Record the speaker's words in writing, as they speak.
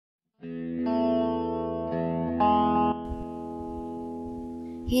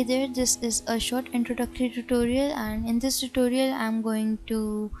Hey there, this is a short introductory tutorial, and in this tutorial I'm going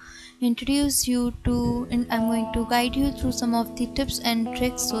to introduce you to and I'm going to guide you through some of the tips and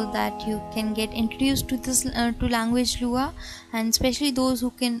tricks so that you can get introduced to this to language Lua, and especially those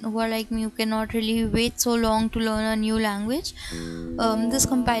who are like me, who cannot really wait so long to learn a new language. This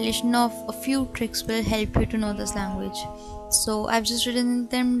compilation of a few tricks will help you to know this language. So I've just written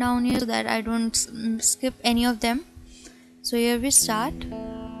them down here so that I don't skip any of them. So here we start.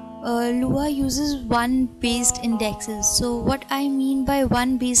 Lua uses one-based indexes. So what I mean by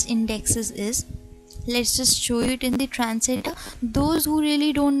one-based indexes is, let's just show you it in the translator. Those who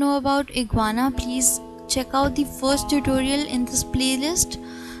really don't know about Iguana, please check out the first tutorial in this playlist,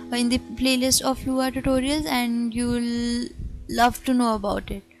 in the playlist of Lua tutorials, and you'll love to know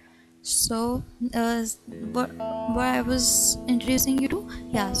about it. So what I was introducing you to,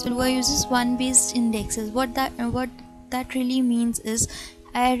 so Lua uses one-based indexes. What that really means is,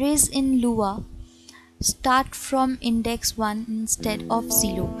 arrays in Lua start from index 1 instead of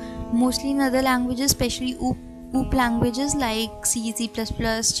 0. Mostly in other languages, especially OOP languages like C, C++,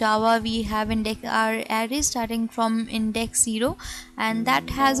 Java, we have our arrays starting from index 0, and that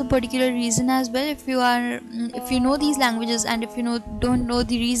has a particular reason as well. If you know these languages, and if you don't know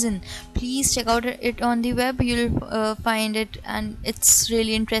the reason, please check out it on the web. You'll find it, and it's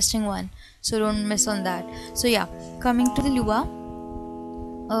really interesting one, so don't miss on that. So yeah, coming to the Lua,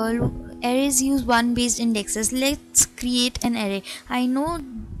 arrays use one-based indexes. Let's create an array. I know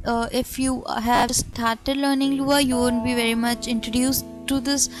if you have started learning Lua, you won't be very much introduced to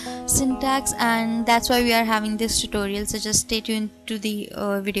this syntax, and that's why we are having this tutorial. So just stay tuned to the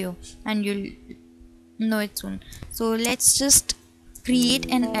video and you'll know it soon. So let's just create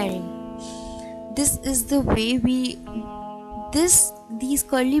an array. This is the way these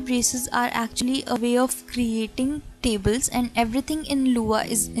curly braces are actually a way of creating tables, and everything in Lua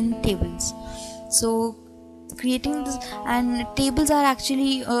is in tables. So creating this, and tables are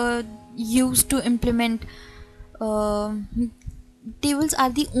actually used to implement tables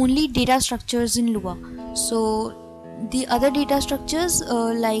are the only data structures in Lua. So the other data structures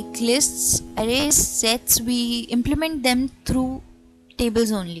like lists, arrays, sets, we implement them through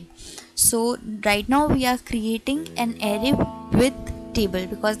tables only. So right now we are creating an array with table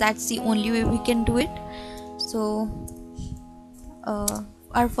because that's the only way we can do it. So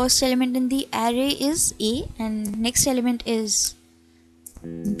our first element in the array is A, and next element is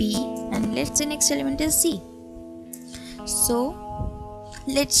B, and let's say next element is C. So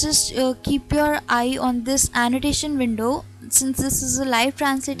let's just keep your eye on this annotation window. Since this is a live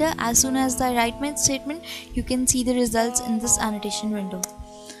translator, as soon as I write my statement, you can see the results in this annotation window.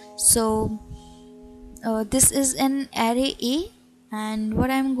 So this is an array A, and what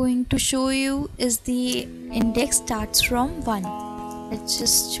I'm going to show you is the index starts from 1. Let's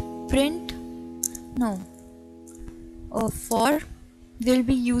just print for we'll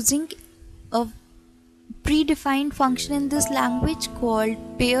be using a predefined function in this language called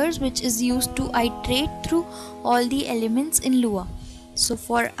pairs, which is used to iterate through all the elements in Lua. So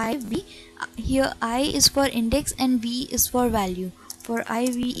for IV, here I is for index and V is for value. For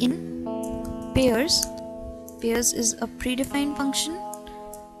IV in pairs is a predefined function.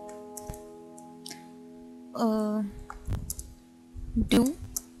 Do,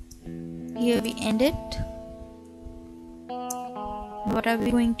 here we end it. What are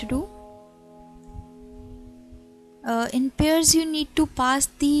we going to do? In pairs you need to pass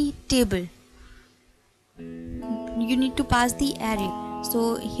the table, you need to pass the array.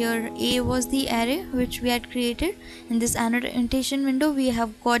 So here A was the array which we had created. In this annotation window we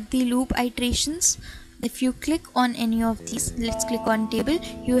have got the loop iterations. If you click on any of these, let's click on table,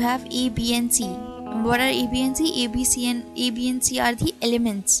 you have A, B and C. What are A, B and C? A, B, and C are the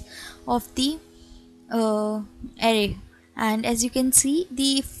elements of the array, and as you can see,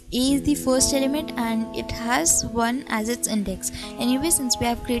 the A is the first element and it has 1 as its index. Anyway, since we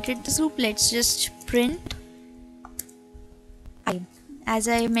have created this loop, let's just print I. As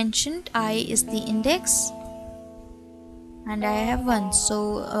I mentioned, I is the index and I have 1.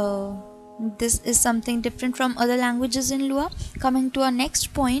 So this is something different from other languages in Lua. Coming to our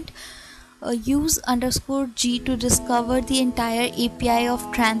next point, use _G to discover the entire API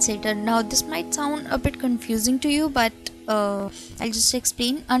of translator. Now this might sound a bit confusing to you, but I'll just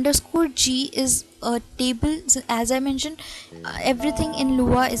explain. _G is a table. As I mentioned, everything in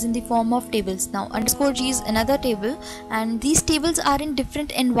Lua is in the form of tables. Now _G is another table, and these tables are in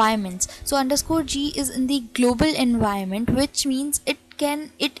different environments. So _G is in the global environment, which means it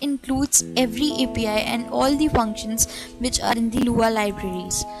includes every API and all the functions which are in the Lua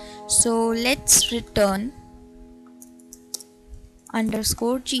libraries. So let's return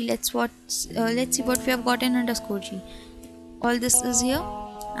underscore G. Let's see what we have got in underscore G. All this is here,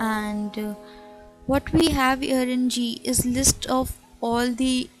 and what we have here in G is list of all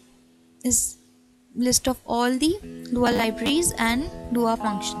the Lua libraries and Lua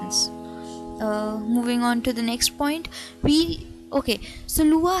functions. Moving on to the next point, so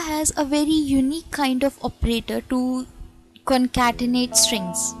Lua has a very unique kind of operator to concatenate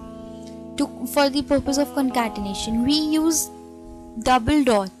strings. For the purpose of concatenation, we use double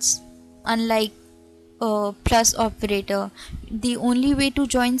dots, unlike plus operator. The only way to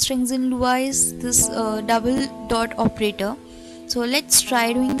join strings in Lua is this double dot operator. So let's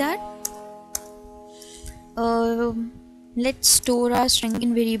try doing that. Let's store our string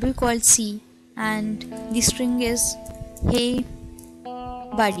in variable called C, and the string is hey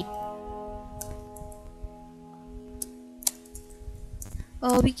buddy.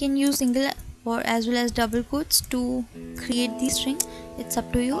 We can use single or as well as double quotes to create the string. It's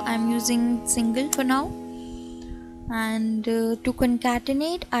up to you. I'm using single for now, and to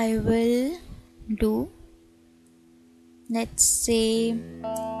concatenate I will do, let's say,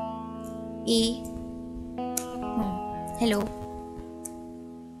 hello,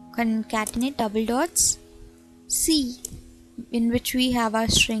 concatenate double dots C, in which we have our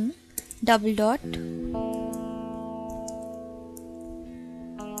string double dot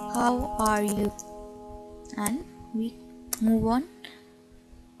how are you, and we move on.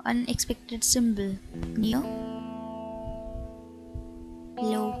 Unexpected symbol near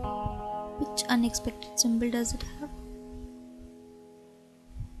low. Which unexpected symbol does it have?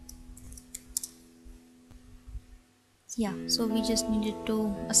 Yeah, so we just needed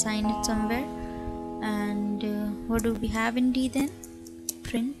to assign it somewhere. And what do we have in D then?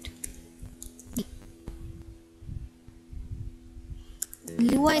 Print D.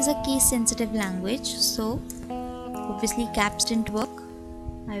 Lua is a case sensitive language, so obviously caps didn't work.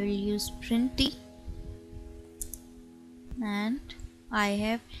 I will use print D, and I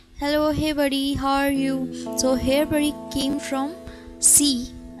have hello, hey buddy, how are you? So here buddy came from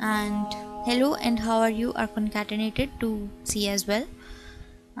C, and hello and how are you are concatenated to C as well.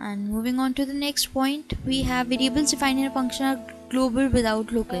 And moving on to the next point, we have variables defined in a function are global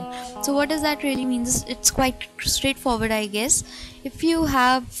without local. So what does that really mean? It's quite straightforward, I guess. If you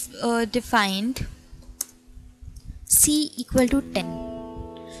have defined C equal to 10,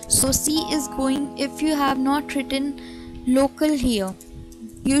 so C is going, if you have not written local here,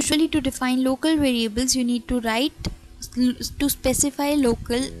 usually to define local variables you need to write to specify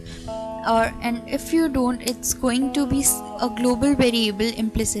local, and if you don't, it's going to be a global variable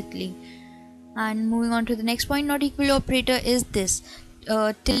implicitly. And moving on to the next point, not equal operator is this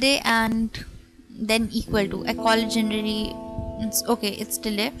tilde and then equal to. I call it generally, it's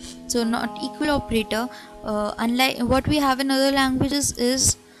tilde. So not equal operator, unlike what we have in other languages,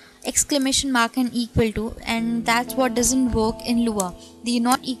 is exclamation mark and equal to, and that's what doesn't work in Lua. The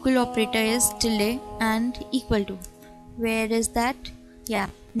not equal operator is tilde and equal to. Where is that? Yeah,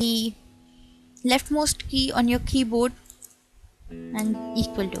 the leftmost key on your keyboard and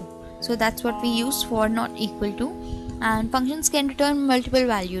equal to. So that's what we use for not equal to. And functions can return multiple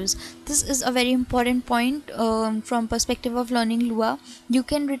values. This is a very important point from perspective of learning Lua. You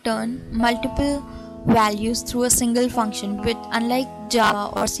can return multiple values through a single function, which unlike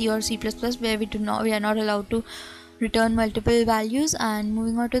Java or C or C++, where we are not allowed to return multiple values. And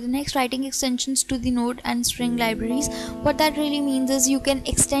moving on to the next, writing extensions to the node and string libraries. What that really means is you can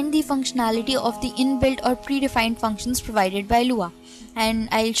extend the functionality of the inbuilt or predefined functions provided by Lua, and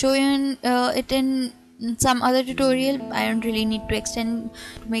I'll show you it in some other tutorial. I don't really need to extend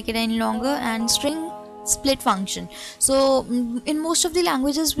to make it any longer. And string split function. So in most of the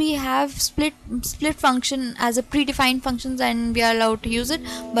languages we have split function as a predefined functions, and we are allowed to use it,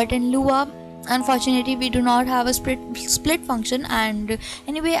 but in Lua unfortunately we do not have a split function. And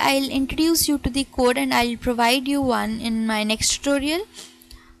anyway, I'll introduce you to the code and I'll provide you one in my next tutorial.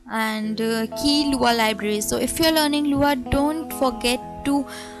 And key Lua libraries. So if you're learning Lua, don't forget to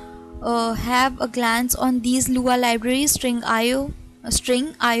have a glance on these Lua libraries: string IO,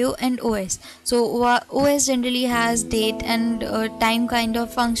 and OS. So OS generally has date and time kind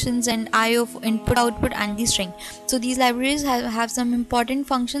of functions, and IO for input, output, and the string. So these libraries have some important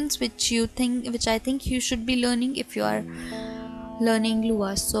functions which I think you should be learning if you are learning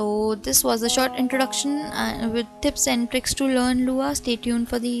Lua. So this was a short introduction with tips and tricks to learn Lua. Stay tuned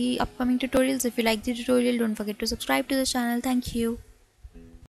for the upcoming tutorials. If you like the tutorial, don't forget to subscribe to the channel. Thank you.